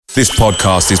This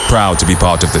podcast is proud to be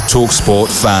part of the TalkSport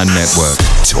Fan Network.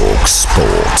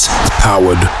 TalkSport.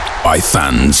 Powered by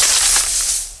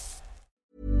fans.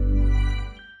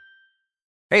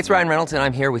 Hey, it's Ryan Reynolds, and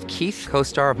I'm here with Keith,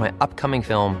 co-star of my upcoming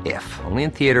film, If, only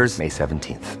in theaters May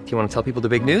 17th. Do you want to tell people the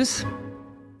big news?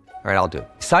 All right, I'll do it.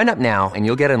 Sign up now and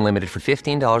you'll get unlimited for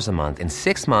 $15 a month and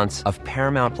 6 months of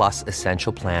Paramount Plus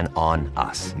Essential Plan on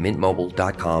us.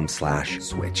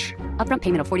 MintMobile.com/switch. Upfront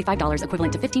payment of $45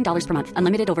 equivalent to $15 per month.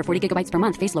 Unlimited over 40 gigabytes per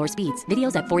month. Face lower speeds.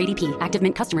 Videos at 480p. Active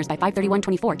Mint customers by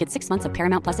 531.24 get 6 months of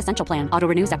Paramount Plus Essential Plan. Auto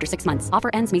renews after 6 months. Offer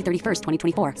ends May 31st,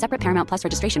 2024. Separate Paramount Plus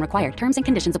registration required. Terms and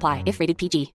conditions apply if rated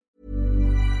PG.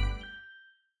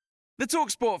 The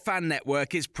TalkSport Fan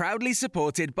Network is proudly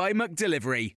supported by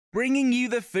McDelivery, bringing you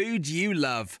the food you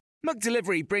love.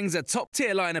 McDelivery brings a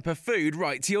top-tier lineup of food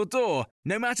right to your door.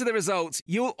 No matter the result,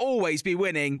 you'll always be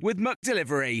winning with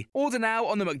McDelivery. Order now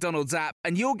on the McDonald's app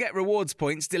and you'll get rewards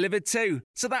points delivered too.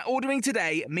 So that ordering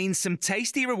today means some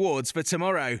tasty rewards for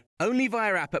tomorrow. Only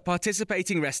via app at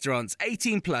participating restaurants.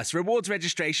 18 plus. Rewards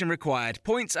registration required.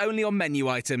 Points only on menu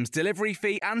items. Delivery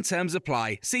fee and terms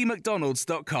apply. See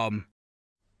mcdonalds.com.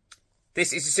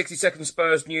 This is the 60-second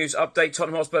Spurs news update.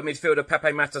 Tottenham Hotspur midfielder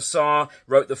Pape Matar Sarr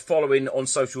wrote the following on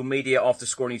social media after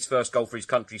scoring his first goal for his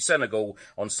country, Senegal,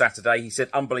 on Saturday. He said,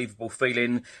 "Unbelievable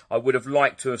feeling. I would have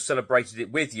liked to have celebrated it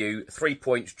with you. 3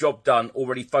 points, job done,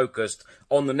 already focused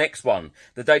on the next one."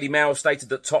 The Daily Mail stated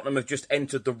that Tottenham have just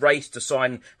entered the race to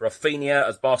sign Raphinha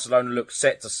as Barcelona looks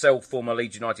set to sell former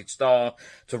Leeds United star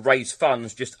to raise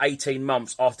funds just 18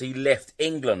 months after he left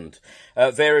England.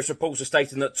 Various reports are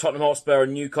stating that Tottenham Hotspur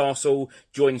and Newcastle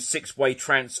joined six-way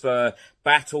transfer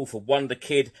battle for wonder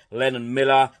kid Lennon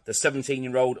Miller. The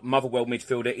 17-year-old Motherwell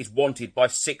midfielder is wanted by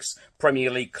 6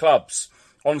 Premier League clubs.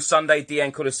 On Sunday,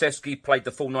 Dejan Kulusevski played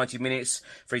the full 90 minutes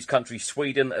for his country,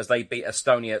 Sweden, as they beat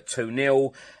Estonia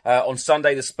 2-0. On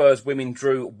Sunday, the Spurs women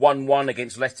drew 1-1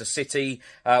 against Leicester City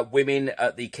women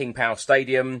at the King Power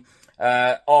Stadium.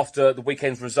 After the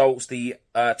weekend's results, the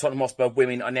Tottenham Hotspur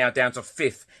women are now down to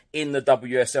 5th in the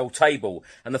WSL table.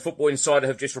 And the Football Insider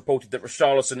have just reported that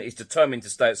Richarlison is determined to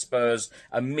stay at Spurs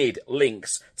amid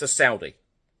links to Saudi.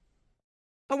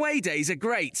 Away days are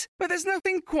great, but there's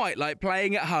nothing quite like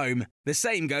playing at home. The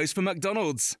same goes for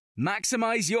McDonald's.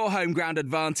 Maximise your home ground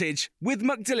advantage with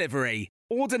McDelivery.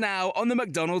 Order now on the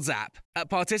McDonald's app. At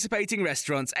participating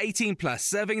restaurants, 18 plus,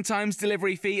 serving times,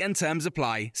 delivery fee and terms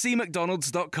apply. See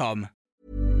mcdonalds.com.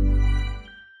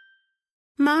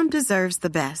 Mom deserves the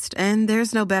best, and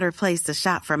there's no better place to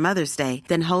shop for Mother's Day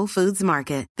than Whole Foods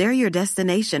Market. They're your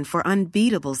destination for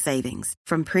unbeatable savings,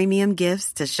 from premium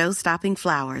gifts to show-stopping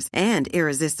flowers and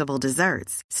irresistible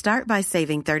desserts. Start by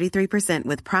saving 33%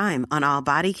 with Prime on all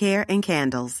body care and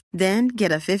candles. Then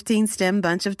get a 15-stem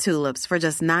bunch of tulips for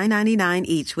just $9.99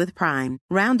 each with Prime.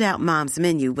 Round out Mom's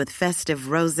menu with festive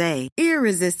rosé,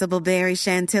 irresistible berry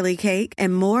chantilly cake,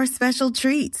 and more special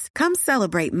treats. Come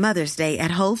celebrate Mother's Day at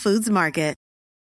Whole Foods Market.